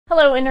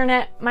Hello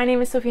Internet, my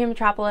name is Sophia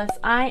Mitropoulos.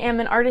 I am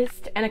an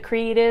artist and a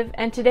creative,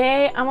 and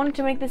today I wanted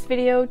to make this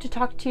video to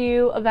talk to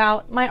you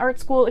about my art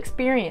school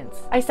experience.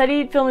 I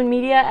studied film and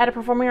media at a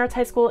performing arts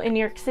high school in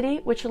New York City,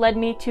 which led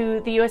me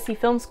to the USC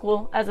Film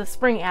School as a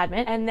spring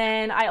admit, and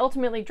then I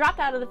ultimately dropped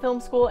out of the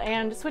film school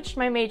and switched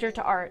my major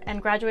to art and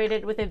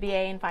graduated with a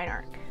BA in fine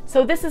art.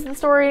 So this is the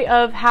story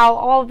of how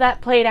all of that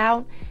played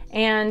out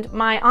and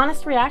my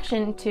honest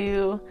reaction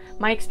to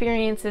my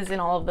experiences in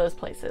all of those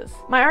places.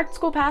 My art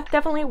school path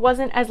definitely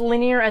wasn't as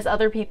linear as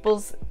other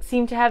people's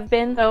seem to have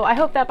been, so I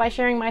hope that by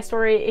sharing my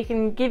story it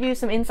can give you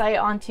some insight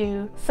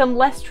onto some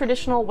less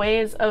traditional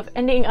ways of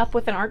ending up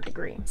with an art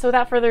degree. So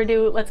without further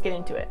ado, let's get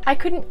into it. I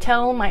couldn't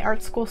tell my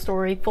art school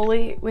story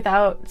fully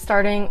without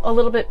starting a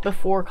little bit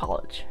before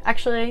college.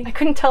 Actually, I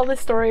couldn't tell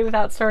this story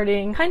without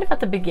starting kind of at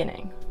the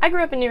beginning. I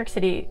grew up in New York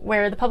City,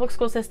 where the public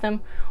school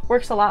system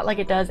works a lot like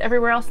it does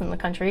everywhere else in the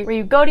country, where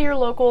you go to your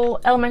local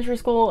elementary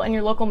school and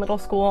your local middle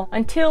school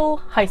until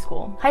high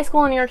school. High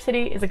school in New York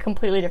City is a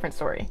completely different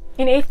story.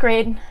 In 8th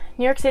grade,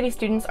 New York City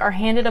students are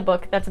handed a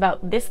book that's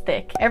about this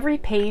thick. Every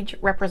page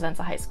represents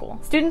a high school.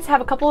 Students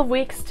have a couple of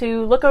weeks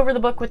to look over the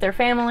book with their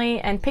family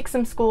and pick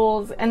some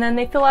schools, and then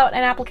they fill out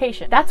an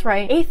application. That's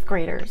right, 8th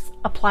graders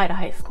apply to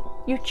high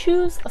school. You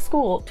choose a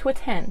school to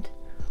attend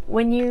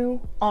when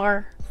you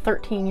are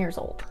 13 years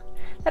old.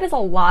 That is a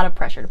lot of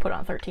pressure to put on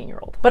a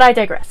 13-year-old. But I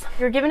digress.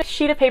 You're given a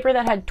sheet of paper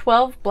that had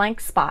 12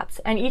 blank spots,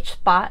 and each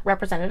spot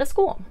represented a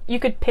school. You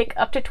could pick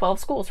up to 12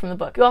 schools from the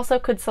book. You also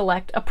could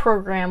select a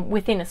program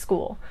within a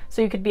school.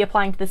 So you could be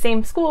applying to the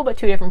same school, but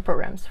 2 different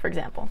programs, for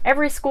example.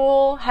 Every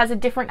school has a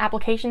different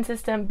application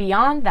system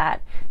beyond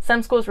that.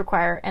 Some schools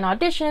require an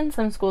audition,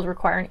 some schools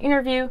require an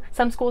interview,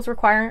 some schools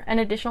require an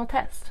additional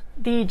test.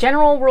 The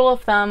general rule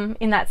of thumb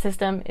in that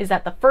system is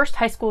that the first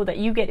high school that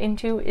you get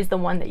into is the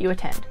one that you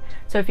attend.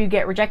 So if you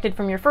get rejected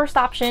from your first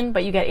option,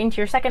 but you get into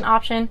your second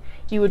option,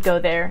 you would go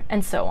there,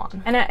 and so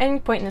on. And at any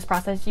point in this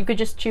process, you could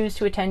just choose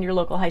to attend your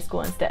local high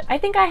school instead. I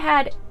think I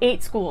had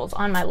 8 schools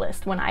on my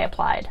list when I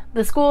applied.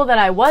 The school that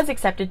I was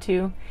accepted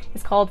to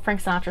is called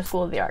Frank Sinatra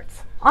School of the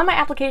Arts. On my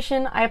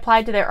application, I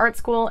applied to their art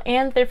school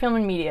and their film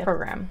and media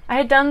program. I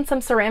had done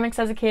some ceramics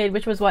as a kid,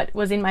 which was what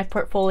was in my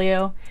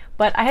portfolio,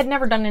 but I had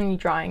never done any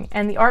drawing,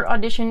 and the art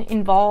audition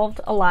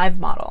involved a live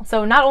model.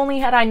 So not only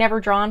had I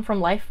never drawn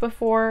from life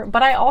before,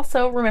 but I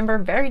also remember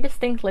very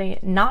distinctly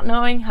not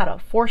knowing how to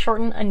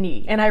foreshorten a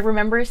knee. And I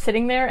remember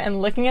sitting there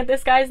and looking at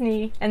this guy's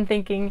knee and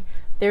thinking,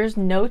 there's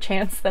no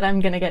chance that I'm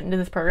gonna get into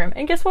this program.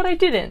 And guess what? I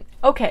didn't.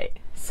 Okay,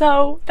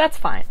 so that's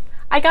fine.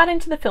 I got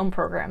into the film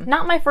program.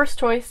 Not my first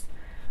choice,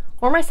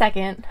 or my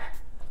second,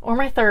 or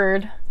my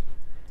third,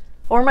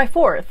 or my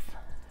fourth.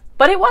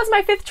 But it was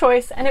my 5th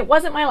choice, and it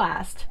wasn't my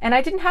last. And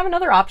I didn't have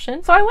another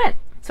option, so I went.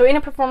 So in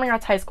a performing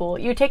arts high school,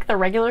 you take the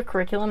regular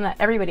curriculum that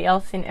everybody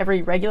else in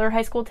every regular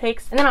high school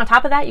takes, and then on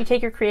top of that, you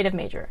take your creative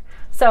major.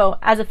 So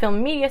as a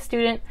film media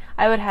student,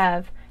 I would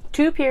have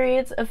 2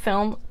 periods of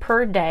film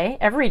per day,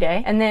 every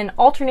day, and then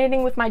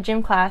alternating with my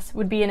gym class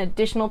would be an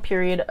additional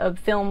period of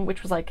film,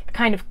 which was like a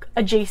kind of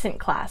adjacent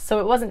class. So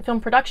it wasn't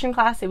film production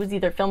class, it was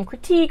either film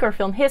critique or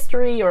film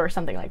history or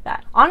something like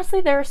that.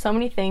 Honestly, there are so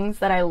many things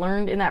that I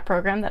learned in that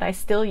program that I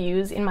still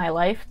use in my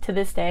life to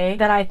this day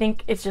that I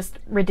think it's just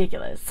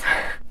ridiculous.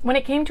 When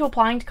it came to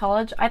applying to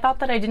college, I thought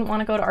that I didn't want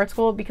to go to art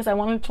school because I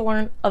wanted to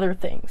learn other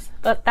things,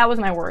 but that was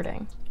my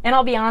wording. And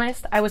I'll be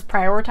honest, I was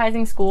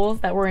prioritizing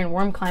schools that were in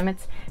warm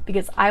climates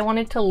because I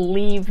wanted to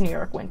leave New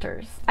York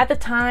winters. At the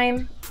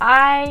time,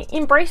 I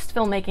embraced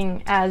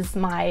filmmaking as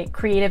my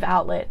creative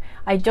outlet.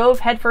 I dove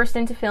headfirst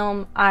into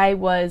film. I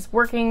was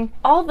working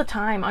all the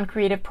time on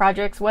creative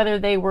projects, whether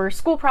they were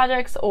school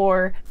projects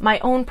or my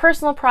own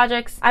personal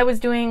projects. I was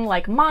doing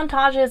like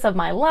montages of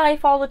my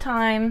life all the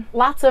time.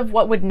 Lots of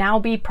what would now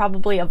be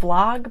probably a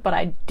vlog, but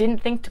I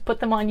didn't think to put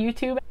them on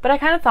YouTube. But I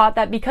kind of thought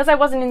that because I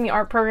wasn't in the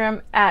art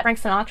program at Frank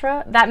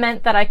Sinatra, that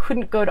meant that I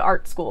couldn't go to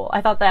art school.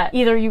 I thought that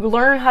either you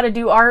learn how to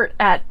do art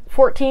at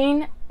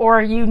 14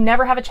 or you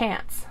never have a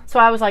chance. So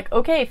I was like,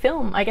 okay,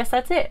 film, I guess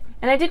that's it.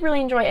 And I did really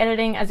enjoy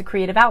editing as a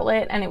creative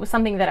outlet, and it was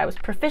something that I was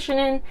proficient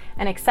in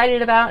and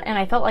excited about, and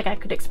I felt like I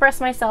could express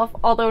myself,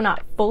 although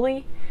not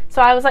fully.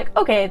 So I was like,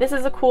 okay, this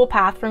is a cool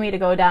path for me to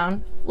go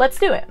down. Let's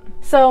do it.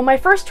 So my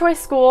first choice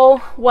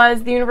school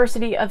was the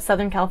University of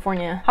Southern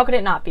California. How could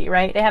it not be,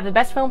 right? They have the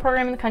best film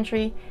program in the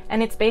country,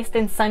 and it's based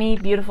in sunny,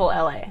 beautiful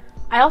LA.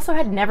 I also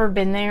had never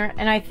been there,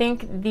 and I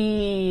think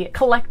the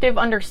collective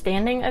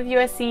understanding of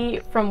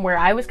USC from where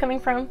I was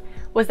coming from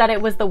was that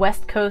it was the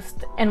West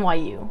Coast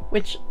NYU,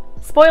 which,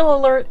 spoiler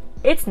alert,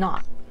 it's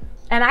not.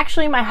 And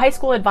actually my high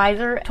school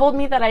advisor told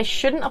me that I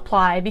shouldn't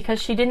apply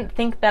because she didn't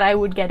think that I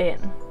would get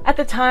in. At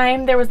the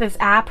time, there was this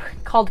app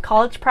called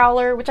College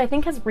Prowler, which I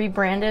think has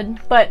rebranded,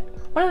 but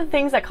one of the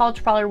things that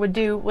College Prowler would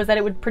do was that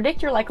it would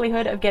predict your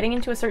likelihood of getting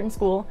into a certain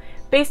school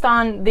based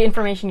on the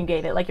information you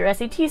gave it, like your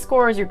SAT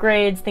scores, your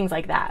grades, things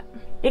like that.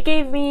 It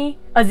gave me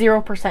a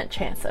 0%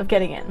 chance of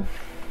getting in.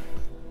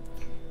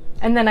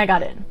 And then I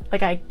got in.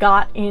 Like, I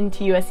got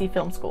into USC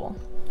Film School.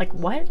 Like,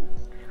 what?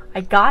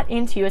 I got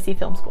into USC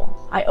Film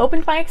School. I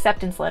opened my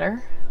acceptance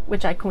letter,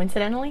 which I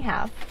coincidentally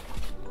have,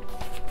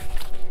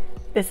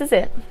 this is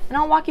it, and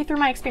I'll walk you through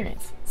my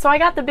experience. So I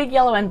got the big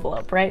yellow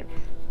envelope, right?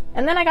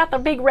 And then I got the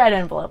big red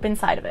envelope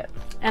inside of it.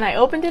 And I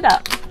opened it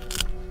up,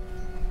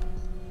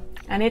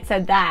 and it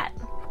said that.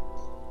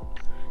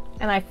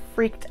 And I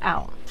freaked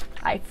out.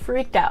 I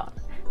freaked out.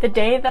 The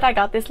day that I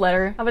got this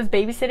letter, I was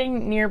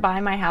babysitting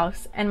nearby my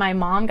house, and my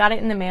mom got it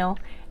in the mail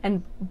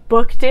and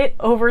booked it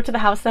over to the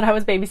house that I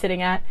was babysitting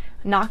at,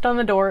 knocked on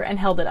the door and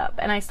held it up.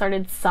 And I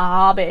started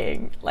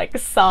sobbing, like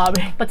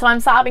sobbing. But so I'm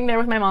sobbing there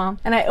with my mom,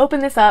 and I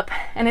open this up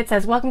and it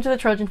says, "Welcome to the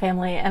Trojan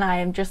family," and I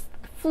am just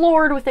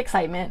floored with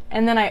excitement.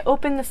 And then I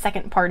open the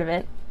second part of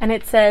it, and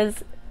it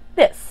says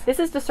this. This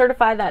is to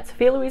certify that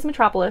Sophia Louise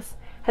Mitropoulos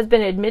has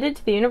been admitted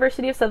to the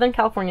University of Southern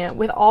California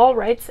with all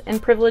rights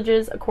and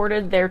privileges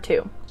accorded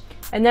thereto.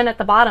 And then at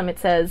the bottom it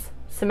says,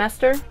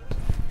 semester,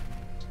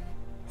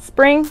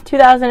 spring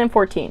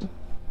 2014,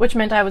 which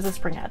meant I was a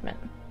spring admit.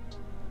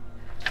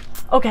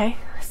 Okay,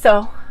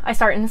 so I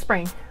start in the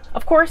spring.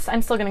 Of course,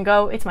 I'm still gonna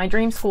go. It's my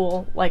dream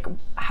school. Like,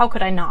 how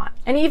could I not?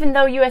 And even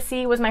though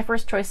USC was my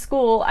first choice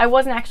school, I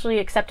wasn't actually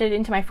accepted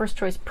into my first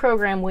choice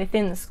program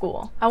within the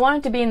school. I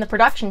wanted to be in the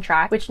production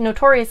track, which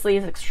notoriously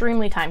is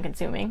extremely time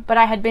consuming, but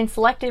I had been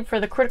selected for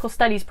the critical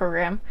studies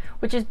program,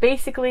 which is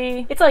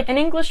basically, it's like an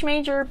English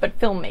major, but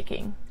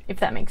filmmaking, if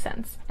that makes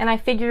sense. And I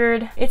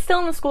figured it's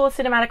still in the School of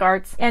Cinematic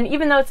Arts, and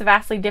even though it's a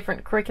vastly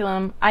different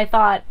curriculum, I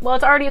thought, well,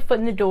 it's already a foot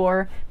in the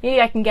door. Maybe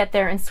I can get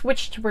there and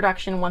switch to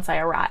production once I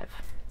arrive.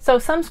 So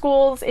some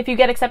schools, if you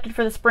get accepted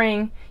for the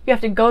spring, you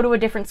have to go to a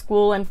different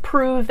school and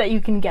prove that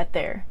you can get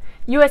there.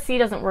 USC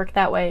doesn't work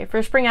that way. For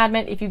a spring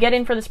admit, if you get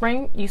in for the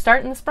spring, you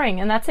start in the spring,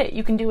 and that's it.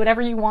 You can do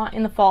whatever you want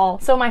in the fall.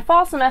 So my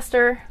fall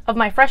semester of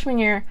my freshman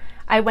year,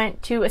 I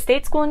went to a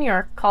state school in New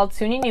York called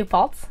SUNY New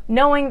Paltz,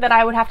 knowing that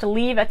I would have to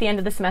leave at the end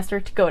of the semester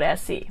to go to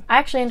SC. I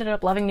actually ended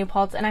up loving New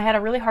Paltz, and I had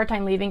a really hard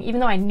time leaving,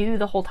 even though I knew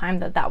the whole time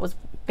that that was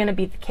going to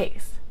be the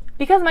case.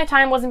 Because my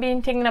time wasn't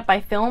being taken up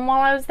by film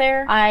while I was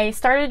there, I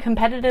started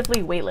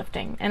competitively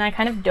weightlifting, and I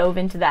kind of dove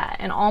into that,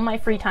 and all my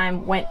free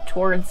time went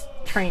towards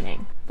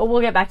training. But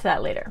we'll get back to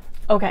that later.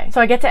 Okay, so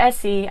I get to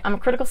SC, I'm a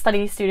critical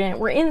studies student,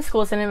 we're in the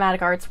School of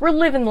Cinematic Arts, we're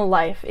living the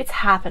life, it's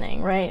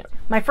happening, right?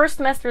 My first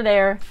semester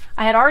there,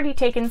 I had already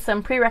taken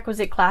some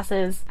prerequisite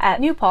classes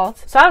at New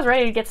Paltz, so I was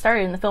ready to get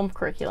started in the film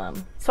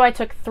curriculum. So I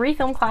took 3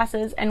 film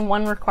classes and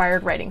 1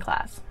 required writing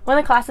class. One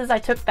of the classes I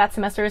took that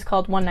semester is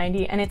called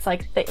 190, and it's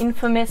like the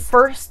infamous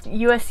first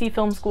USC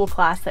film school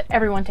class that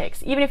everyone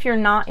takes. Even if you're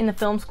not in the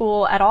film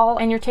school at all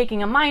and you're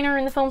taking a minor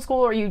in the film school,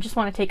 or you just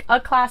want to take a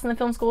class in the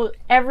film school,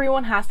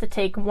 everyone has to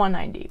take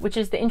 190, which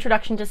is the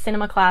Introduction to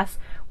Cinema class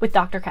with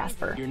Dr.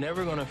 Casper. You're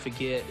never going to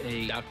forget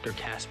a Dr.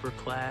 Casper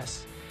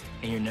class,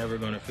 and you're never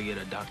going to forget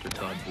a Dr.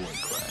 Todd Boyd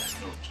class.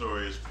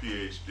 Notorious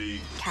PhD.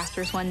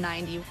 Casper's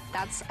 190.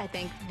 That's, I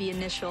think, the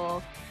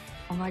initial,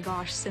 oh my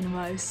gosh,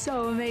 cinema is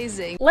so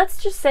amazing.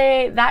 Let's just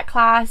say that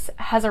class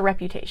has a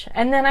reputation.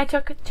 And then I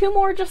took 2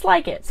 more just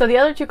like it. So the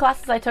other 2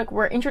 classes I took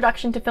were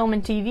Introduction to Film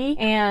and TV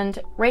and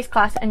Race,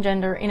 Class, and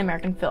Gender in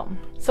American Film.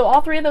 So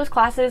all 3 of those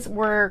classes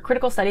were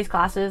critical studies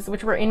classes,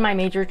 which were in my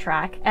major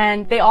track,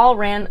 and they all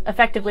ran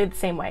effectively the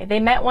same way. They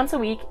met once a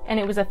week, and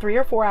it was a 3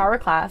 or 4 hour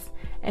class,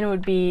 and it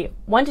would be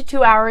 1 to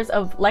 2 hours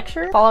of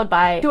lecture followed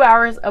by 2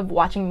 hours of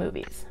watching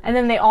movies. And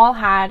then they all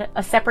had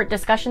a separate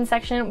discussion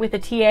section with a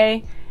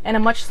TA and a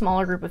much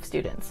smaller group of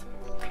students.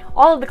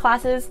 All of the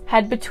classes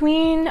had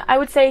between, I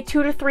would say,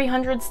 200 to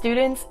 300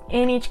 students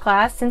in each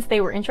class, since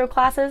they were intro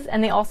classes,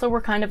 and they also were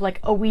kind of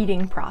like a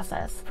weeding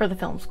process for the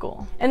film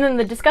school. And then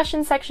the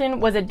discussion section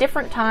was a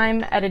different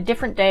time at a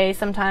different day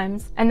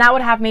sometimes, and that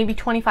would have maybe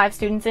 25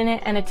 students in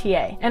it and a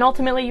TA. And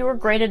ultimately you were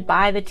graded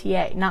by the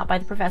TA, not by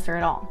the professor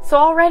at all. So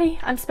already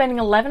I'm spending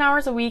 11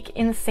 hours a week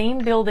in the same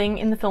building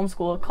in the film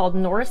school called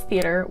Norris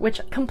Theater, which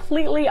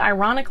completely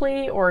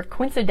ironically or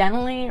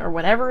coincidentally or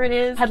whatever it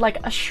is, had like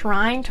a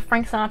shrine to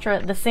Frank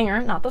Sinatra, the singer,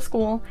 not the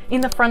school,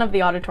 in the front of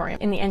the auditorium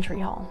in the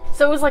entry hall.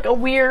 So it was like a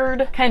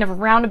weird kind of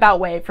roundabout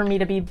way for me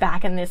to be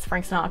back in this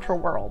Frank Sinatra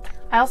world.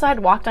 I also had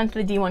walked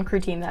onto the D1 crew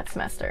team that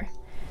semester.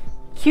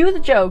 Cue the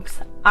jokes,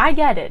 I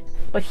get it,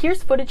 but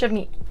here's footage of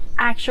me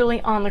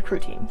actually on the crew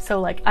team. So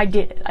like, I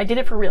did it. I did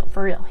it for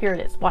real, here it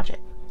is, watch it.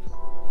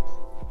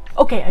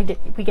 Okay, I did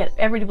it, we get it,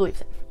 everybody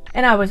believes it.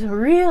 And I was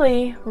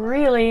really,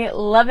 really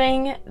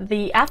loving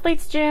the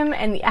athletes gym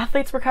and the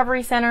athletes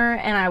recovery center,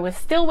 and I was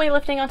still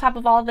weightlifting on top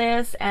of all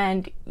this,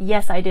 and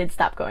yes, I did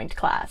stop going to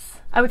class.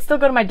 I would still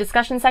go to my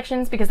discussion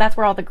sections because that's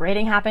where all the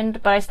grading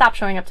happened, but I stopped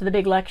showing up to the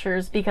big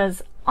lectures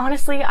because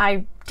honestly,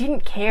 I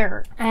didn't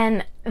care.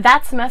 And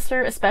that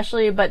semester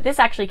especially, but this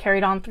actually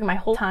carried on through my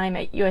whole time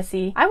at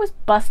USC, I was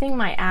busting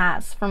my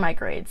ass for my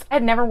grades. I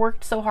had never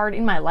worked so hard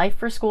in my life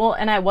for school,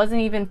 and I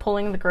wasn't even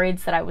pulling the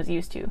grades that I was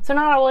used to. So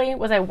not only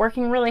was I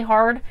working really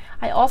hard,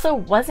 I also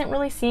wasn't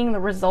really seeing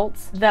the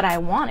results that I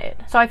wanted.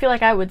 So I feel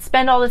like I would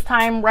spend all this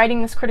time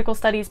writing this critical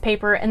studies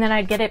paper, and then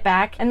I'd get it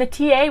back, and the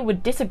TA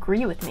would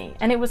disagree with me.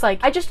 And it was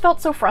like, I just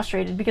felt so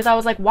frustrated because I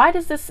was like, why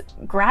does this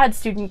grad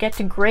student get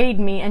to grade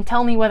me and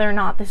tell me whether or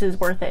not this is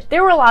worth it?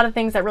 There were a lot of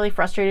things that really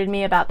frustrated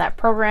me about that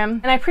program,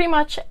 and I pretty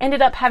much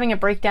ended up having a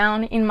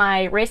breakdown in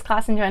my race,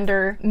 class, and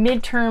gender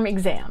midterm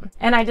exam.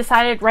 And I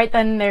decided right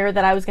then and there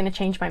that I was going to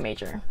change my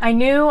major. I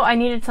knew I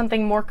needed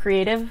something more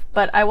creative,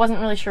 but I wasn't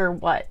really sure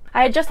what.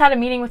 I had just had a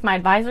meeting with my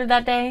advisor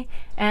that day,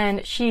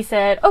 and she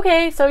said,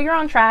 okay, so you're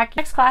on track.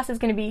 Next class is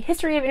going to be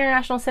History of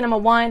International Cinema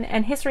 1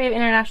 and History of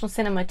International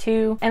Cinema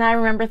 2. And I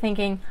remember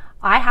thinking,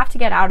 I have to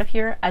get out of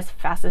here as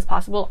fast as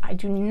possible. I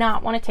do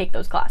not want to take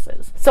those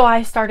classes. So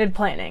I started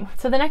planning.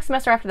 So the next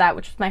semester after that,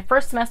 which was my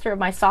first semester of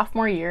my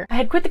sophomore year, I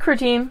had quit the crew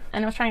team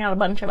and I was trying out a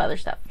bunch of other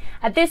stuff.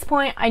 At this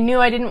point, I knew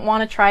I didn't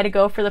want to try to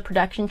go for the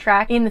production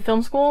track in the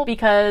film school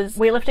because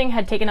weightlifting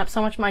had taken up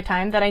so much of my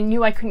time that I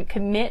knew I couldn't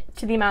commit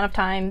to the amount of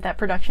time that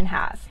production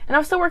has. And I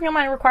was still working on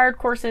my required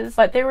courses,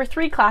 but there were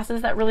 3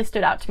 classes that really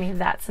stood out to me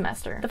that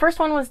semester. The first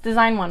one was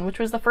Design 1, which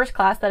was the first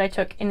class that I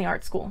took in the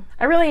art school.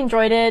 I really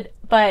enjoyed it,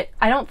 but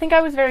I don't think I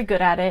was very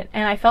good at it,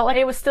 and I felt like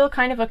it was still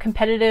kind of a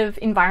competitive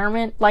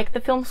environment like the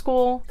film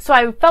school, so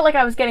I felt like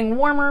I was getting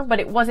warmer, but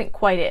it wasn't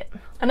quite it.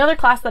 Another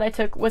class that I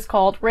took was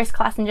called Race,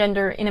 Class, and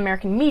Gender in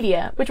American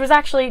Media, which was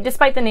actually,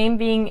 despite the name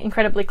being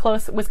incredibly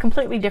close, was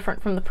completely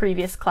different from the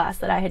previous class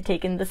that I had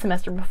taken the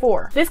semester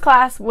before. This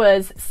class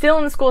was still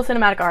in the School of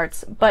Cinematic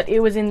Arts, but it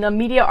was in the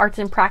Media Arts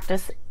and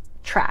Practice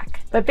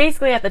track. But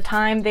basically at the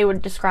time, they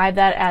would describe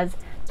that as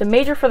the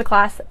major for the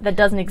class that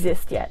doesn't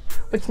exist yet,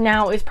 which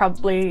now is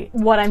probably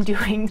what I'm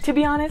doing, to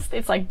be honest.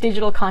 It's like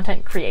digital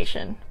content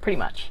creation, pretty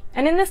much.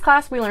 And in this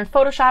class, we learned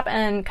Photoshop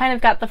and kind of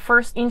got the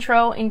first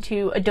intro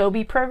into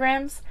Adobe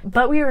programs,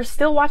 but we were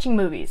still watching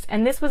movies.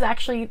 And this was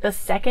actually the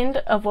second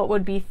of what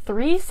would be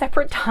 3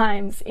 separate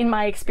times in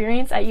my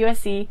experience at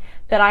USC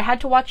that I had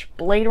to watch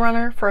Blade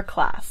Runner for a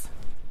class.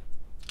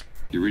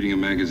 You're reading a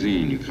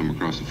magazine, you come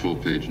across a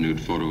full-page nude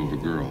photo of a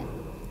girl.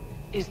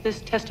 Is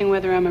this testing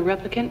whether I'm a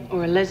replicant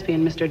or a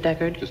lesbian, Mr.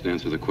 Deckard? Just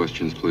answer the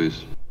questions,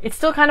 please. It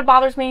still kind of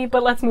bothers me,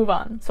 but let's move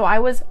on. So I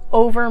was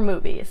over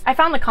movies. I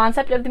found the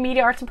concept of the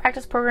Media Arts and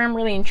Practice program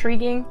really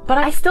intriguing, but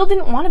I still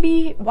didn't want to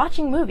be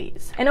watching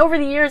movies. And over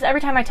the years, every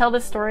time I tell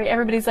this story,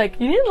 everybody's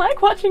like, you didn't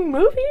like watching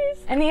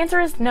movies? And the answer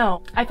is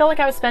no. I felt like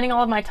I was spending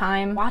all of my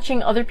time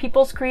watching other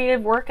people's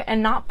creative work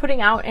and not putting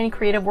out any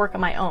creative work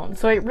of my own.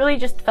 So it really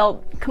just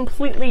felt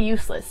completely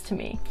useless to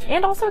me,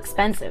 and also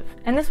expensive.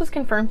 And this was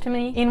confirmed to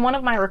me in one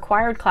of my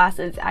required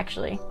classes,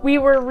 actually. We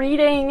were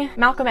reading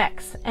Malcolm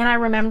X, and I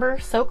remember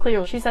so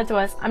clearly, she said to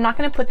us, I'm not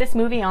going to put this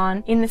movie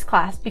on in this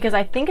class because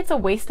I think it's a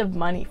waste of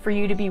money for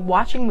you to be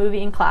watching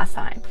movie in class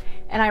time.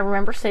 And I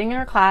remember sitting in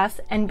her class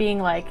and being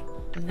like,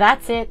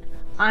 that's it.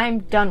 I'm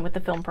done with the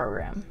film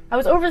program. I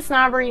was over the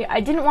snobbery. I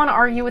didn't want to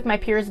argue with my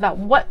peers about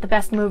what the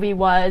best movie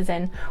was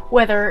and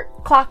whether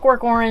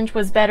Clockwork Orange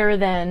was better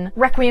than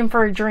Requiem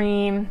for a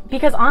Dream,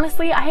 because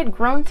honestly, I had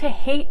grown to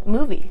hate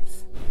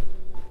movies.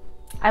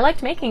 I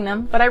liked making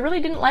them, but I really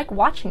didn't like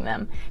watching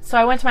them. So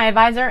I went to my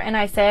advisor and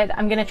I said,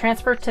 I'm going to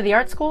transfer to the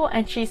art school,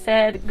 and she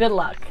said, good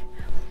luck.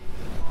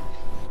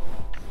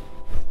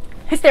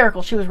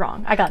 Hysterical, she was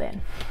wrong. I got in.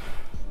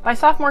 By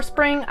sophomore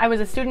spring, I was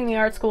a student in the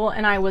art school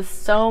and I was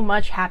so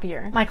much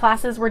happier. My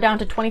classes were down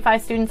to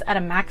 25 students at a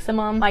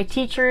maximum. My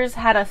teachers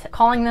had us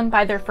calling them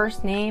by their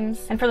first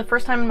names. And for the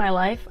first time in my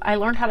life, I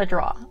learned how to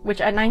draw, which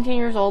at 19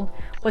 years old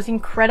was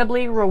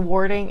incredibly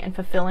rewarding and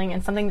fulfilling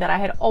and something that I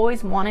had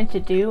always wanted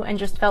to do, and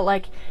just felt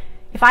like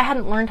if I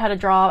hadn't learned how to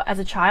draw as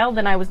a child,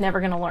 then I was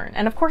never going to learn.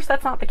 And of course,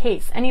 that's not the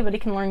case. Anybody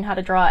can learn how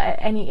to draw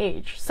at any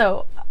age.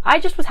 So I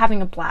just was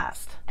having a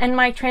blast. And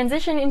my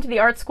transition into the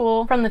art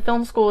school from the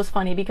film school is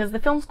funny because the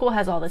film school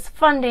has all this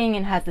funding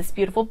and has this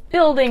beautiful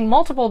building,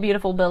 multiple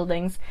beautiful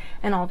buildings,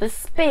 and all this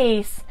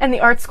space. And the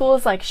art school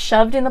is like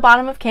shoved in the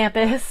bottom of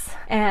campus,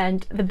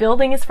 and the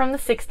building is from the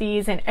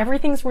 60s, and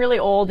everything's really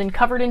old and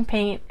covered in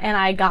paint. And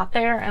I got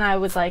there and I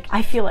was like,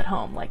 I feel at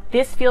home. Like,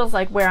 this feels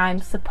like where I'm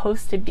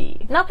supposed to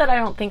be. Not that I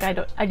don't think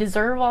I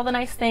deserve all the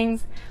nice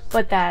things,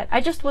 but that I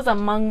just was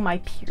among my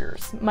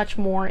peers much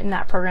more in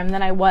that program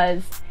than I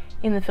was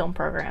in the film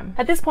program.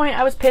 At this point,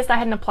 I was pissed I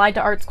hadn't applied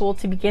to art school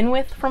to begin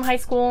with from high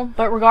school,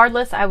 but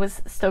regardless, I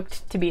was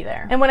stoked to be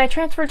there. And when I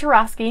transferred to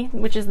Roski,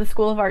 which is the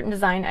School of Art and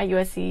Design at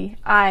USC,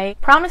 I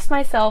promised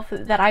myself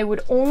that I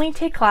would only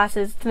take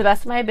classes to the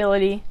best of my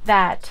ability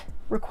that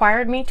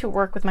required me to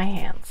work with my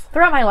hands.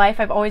 Throughout my life,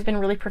 I've always been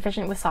really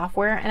proficient with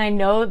software, and I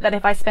know that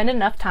if I spend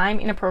enough time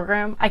in a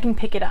program, I can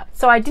pick it up.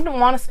 So I didn't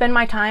want to spend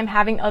my time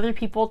having other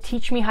people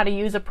teach me how to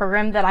use a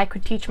program that I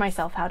could teach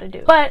myself how to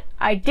do. But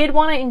I did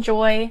want to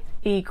enjoy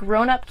the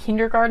grown-up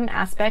kindergarten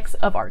aspects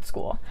of art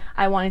school.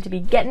 I wanted to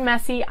be getting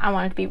messy, I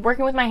wanted to be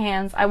working with my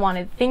hands, I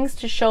wanted things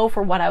to show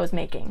for what I was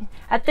making.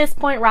 At this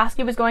point,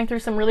 Roski was going through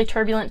some really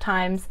turbulent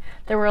times.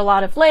 There were a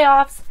lot of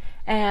layoffs,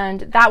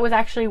 and that was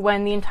actually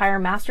when the entire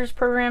master's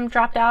program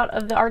dropped out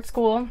of the art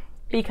school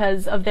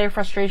because of their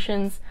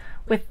frustrations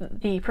with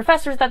the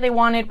professors that they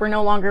wanted were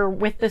no longer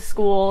with the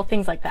school,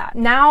 things like that.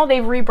 Now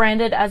they've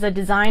rebranded as a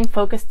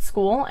design-focused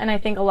school, and I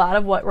think a lot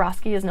of what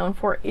Roski is known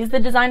for is the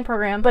design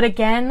program. But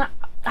again,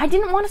 I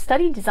didn't want to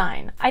study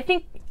design. I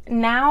think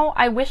now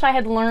I wish I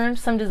had learned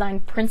some design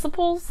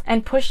principles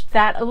and pushed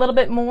that a little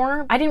bit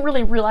more. I didn't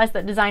really realize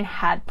that design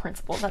had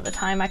principles at the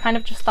time. I kind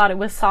of just thought it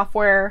was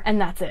software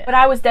and that's it. But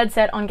I was dead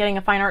set on getting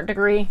a fine art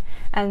degree,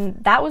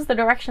 and that was the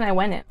direction I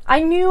went in.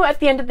 I knew at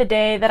the end of the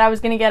day that I was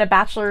going to get a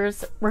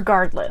bachelor's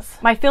regardless.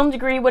 My film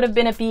degree would have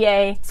been a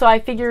BA, so I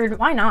figured,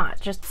 why not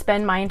just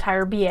spend my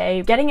entire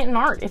BA getting it in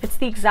art? If it's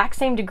the exact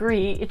same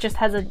degree, it just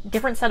has a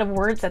different set of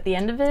words at the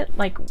end of it,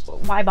 like,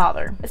 why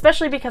bother?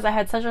 Especially because I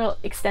had such an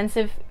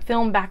extensive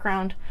film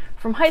background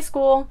from high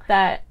school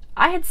that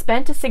I had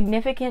spent a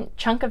significant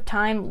chunk of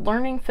time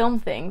learning film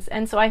things,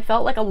 and so I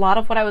felt like a lot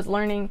of what I was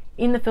learning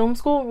in the film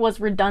school was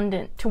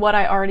redundant to what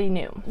I already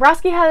knew.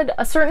 Roski had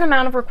a certain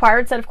amount of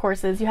required set of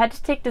courses. You had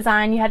to take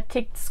design, you had to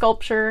take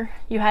sculpture,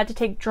 you had to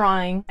take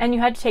drawing, and you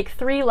had to take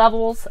 3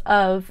 levels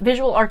of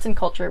visual arts and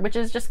culture, which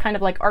is just kind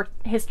of like art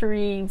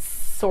history,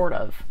 sort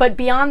of. But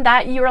beyond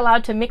that, you're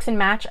allowed to mix and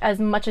match as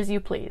much as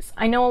you please.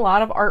 I know a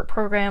lot of art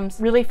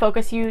programs really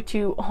focus you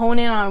to hone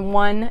in on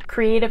one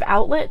creative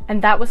outlet,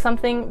 and that was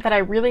something that I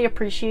really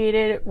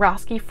appreciated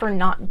Roski for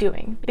not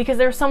doing, because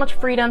there was so much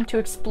freedom to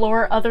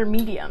explore other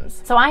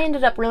mediums. So I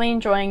ended up really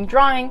enjoying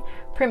drawing,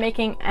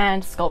 printmaking,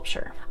 and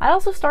sculpture. I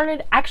also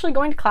started actually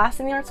going to class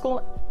in the art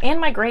school, and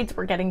my grades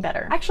were getting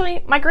better.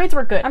 Actually, my grades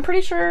were good. I'm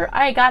pretty sure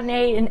I got an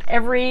A in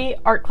every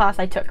art class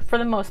I took, for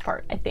the most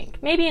part, I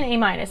think. Maybe an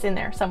A- in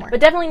there somewhere, but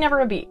definitely never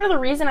a B. The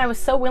reason I was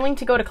so willing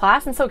to go to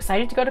class and so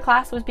excited to go to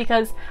class was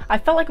because I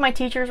felt like my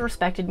teachers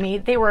respected me,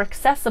 they were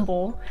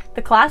accessible,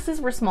 the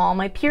classes were small,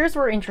 my peers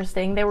were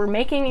interesting, they were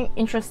making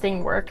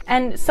interesting work,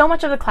 and so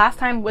much of the class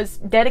time was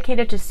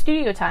dedicated to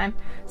studio time,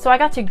 so I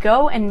got to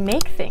go and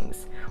make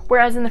things.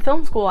 Whereas in the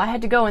film school, I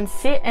had to go and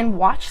sit and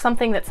watch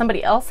something that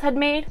somebody else had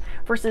made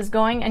versus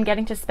going and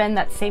getting to spend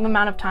that same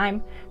amount of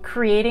time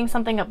creating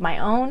something of my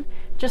own.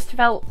 Just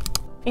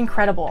felt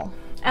incredible.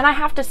 And I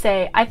have to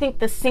say, I think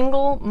the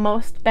single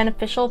most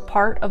beneficial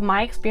part of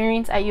my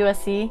experience at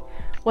USC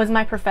was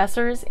my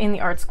professors in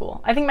the art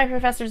school. I think my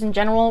professors in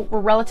general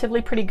were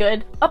relatively pretty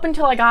good up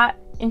until I got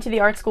into the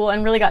art school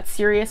and really got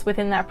serious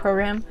within that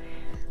program.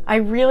 I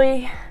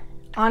really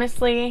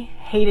honestly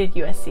hated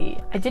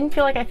USC. I didn't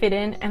feel like I fit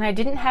in, and I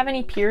didn't have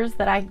any peers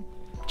that I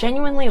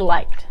genuinely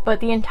liked. But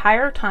the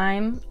entire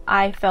time,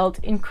 I felt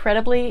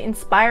incredibly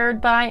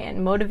inspired by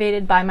and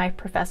motivated by my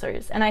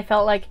professors, and I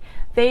felt like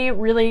they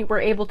really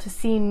were able to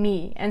see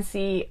me and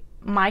see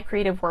my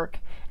creative work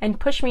and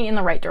push me in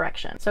the right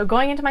direction. So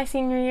going into my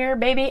senior year,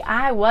 baby,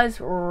 I was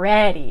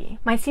ready.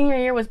 My senior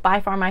year was by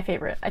far my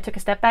favorite. I took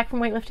a step back from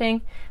weightlifting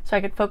so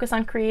I could focus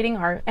on creating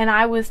art, and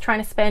I was trying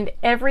to spend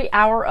every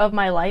hour of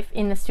my life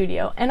in the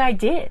studio, and I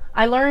did.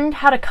 I learned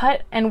how to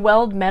cut and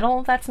weld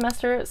metal that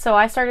semester, so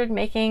I started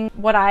making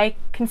what I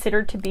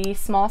considered to be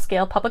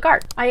small-scale public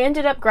art. I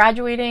ended up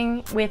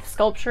graduating with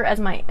sculpture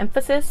as my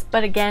emphasis,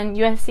 but again,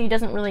 USC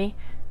doesn't really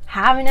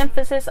have an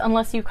emphasis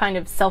unless you kind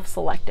of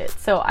self-select it.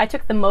 So I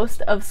took the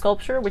most of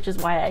sculpture, which is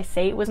why I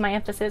say it was my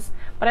emphasis,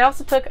 but I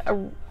also took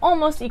a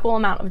almost equal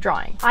amount of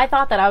drawing. I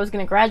thought that I was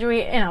going to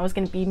graduate and I was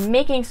going to be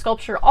making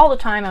sculpture all the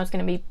time. I was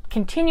going to be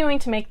continuing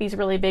to make these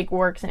really big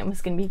works, and it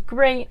was going to be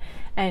great,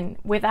 and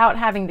without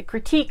having the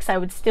critiques, I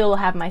would still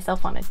have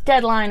myself on a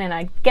deadline, and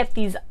I'd get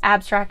these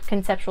abstract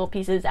conceptual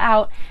pieces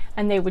out,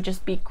 and they would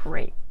just be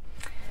great.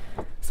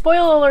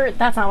 Spoiler alert,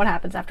 that's not what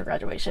happens after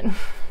graduation.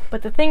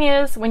 But the thing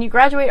is, when you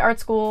graduate art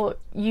school,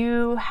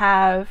 you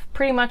have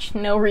pretty much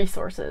no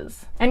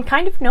resources and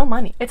kind of no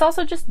money. It's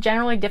also just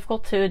generally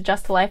difficult to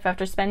adjust to life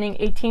after spending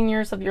 18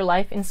 years of your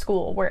life in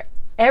school, where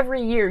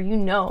every year you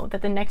know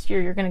that the next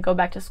year you're going to go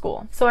back to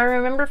school. So I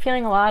remember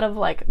feeling a lot of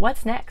like,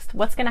 what's next?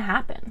 What's going to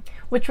happen?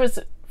 Which was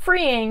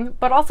freeing,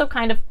 but also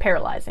kind of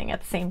paralyzing at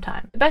the same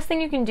time. The best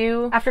thing you can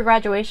do after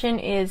graduation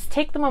is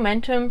take the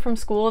momentum from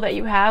school that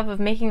you have of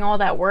making all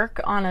that work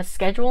on a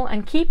schedule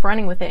and keep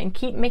running with it and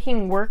keep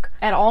making work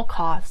at all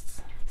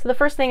costs. So the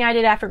first thing I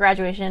did after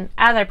graduation,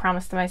 as I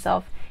promised to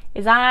myself,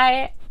 is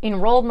I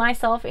enrolled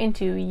myself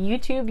into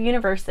YouTube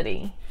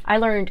University. I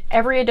learned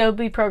every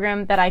Adobe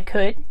program that I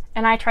could,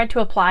 and I tried to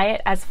apply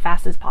it as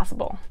fast as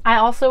possible. I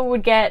also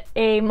would get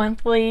a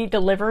monthly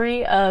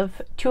delivery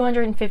of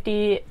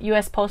 250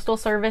 US Postal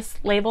Service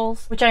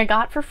labels, which I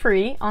got for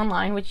free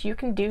online, which you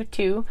can do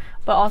too,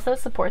 but also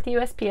support the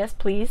USPS,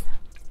 please.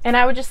 And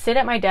I would just sit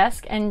at my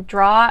desk and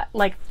draw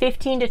like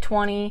 15 to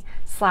 20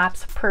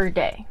 slaps per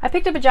day. I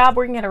picked up a job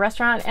working at a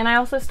restaurant, and I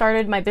also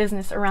started my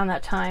business around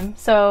that time.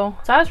 So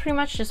I was pretty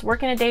much just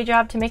working a day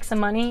job to make some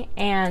money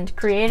and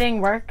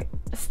creating work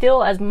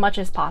still as much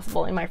as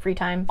possible in my free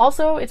time.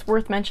 Also, it's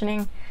worth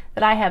mentioning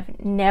that I have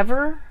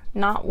never,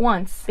 not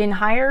once, been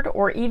hired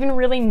or even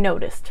really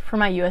noticed for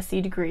my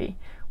USC degree,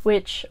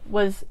 which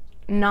was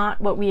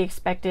not what we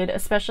expected,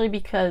 especially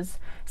because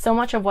so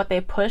much of what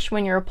they push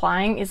when you're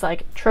applying is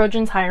like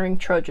Trojans hiring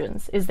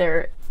Trojans is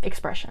their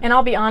expression. And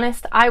I'll be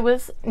honest, I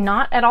was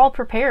not at all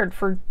prepared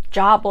for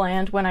job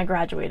land when I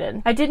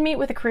graduated. I did meet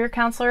with a career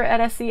counselor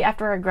at SC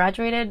after I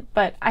graduated,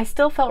 but I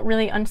still felt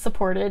really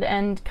unsupported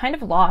and kind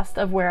of lost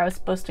of where I was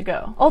supposed to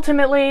go.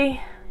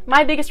 Ultimately,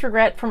 My biggest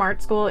regret from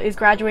art school is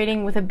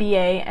graduating with a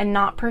BA and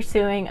not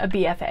pursuing a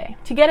BFA.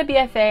 To get a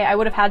BFA, I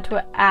would have had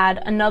to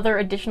add another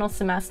additional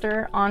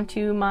semester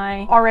onto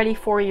my already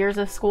 4 years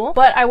of school,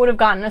 but I would have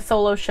gotten a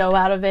solo show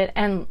out of it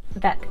and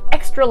that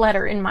extra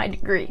letter in my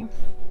degree.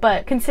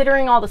 But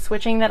considering all the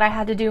switching that I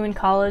had to do in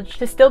college,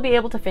 to still be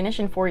able to finish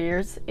in 4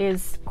 years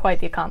is quite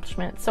the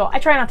accomplishment, so I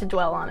try not to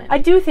dwell on it. I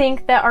do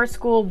think that art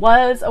school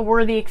was a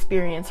worthy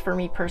experience for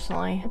me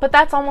personally, but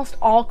that's almost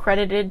all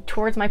credited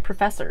towards my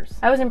professors.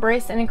 I was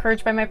embraced and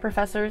encouraged by my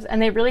professors,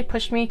 and they really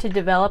pushed me to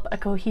develop a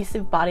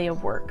cohesive body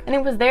of work. And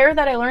it was there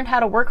that I learned how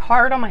to work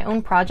hard on my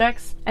own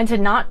projects and to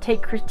not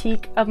take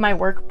critique of my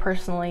work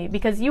personally,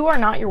 because you are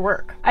not your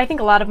work. I think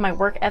a lot of my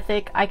work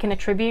ethic I can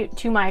attribute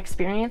to my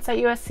experience at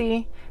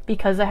USC,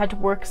 because I had to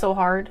work so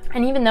hard.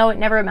 And even though it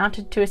never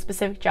amounted to a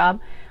specific job,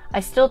 I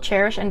still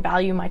cherish and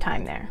value my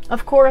time there.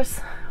 Of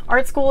course,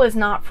 art school is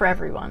not for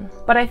everyone,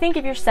 but I think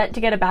if you're set to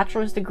get a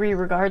bachelor's degree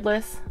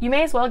regardless, you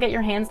may as well get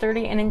your hands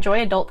dirty and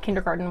enjoy adult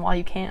kindergarten while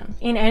you can.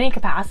 In any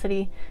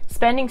capacity,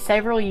 spending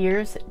several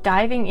years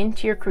diving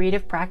into your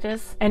creative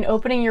practice and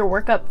opening your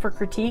work up for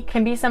critique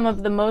can be some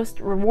of the most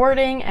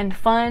rewarding and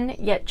fun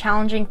yet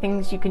challenging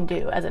things you can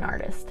do as an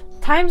artist.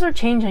 Times are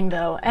changing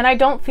though, and I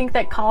don't think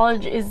that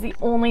college is the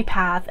only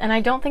path, and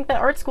I don't think that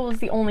art school is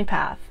the only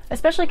path,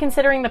 especially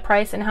considering the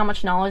price and how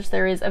much knowledge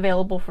there is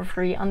available for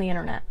free on the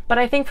internet. But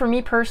I think for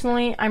me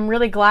personally, I'm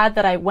really glad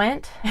that I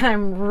went, and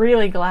I'm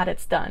really glad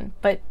it's done.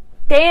 But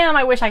damn,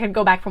 I wish I could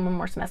go back for one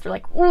more semester.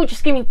 Like, ooh,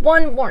 just give me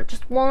one more,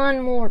 just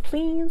one more,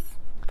 please.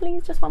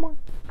 Please, just one more.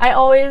 I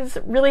always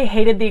really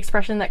hated the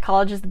expression that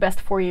college is the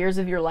best 4 years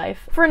of your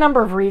life, for a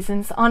number of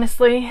reasons,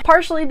 honestly.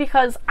 Partially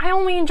because I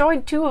only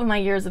enjoyed 2 of my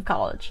years of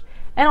college.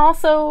 And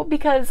also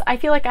because I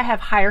feel like I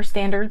have higher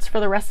standards for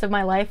the rest of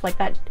my life. Like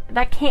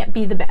that can't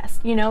be the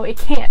best, you know?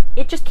 It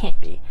just can't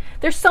be.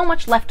 There's so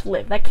much left to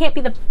live. That can't be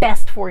the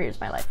best 4 years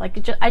of my life.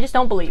 Like, I just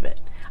don't believe it.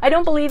 I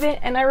don't believe it,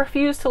 and I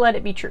refuse to let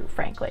it be true,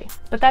 frankly.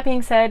 But that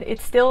being said, it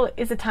still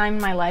is a time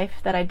in my life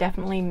that I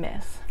definitely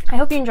miss. I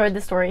hope you enjoyed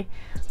this story.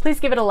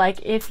 Please give it a like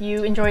if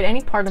you enjoyed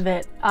any part of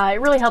it.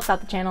 It really helps out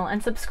the channel,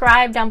 and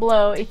subscribe down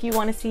below if you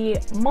want to see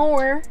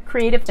more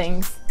creative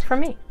things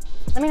from me.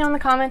 Let me know in the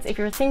comments if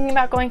you're thinking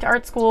about going to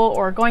art school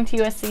or going to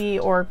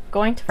USC or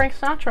going to Frank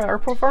Sinatra or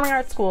performing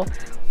arts school.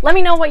 Let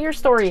me know what your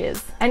story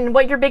is and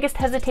what your biggest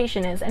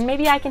hesitation is, and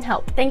maybe I can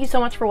help. Thank you so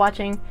much for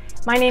watching.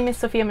 My name is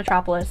Sophia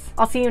Mitropoulos.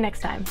 I'll see you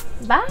next time.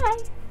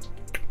 Bye!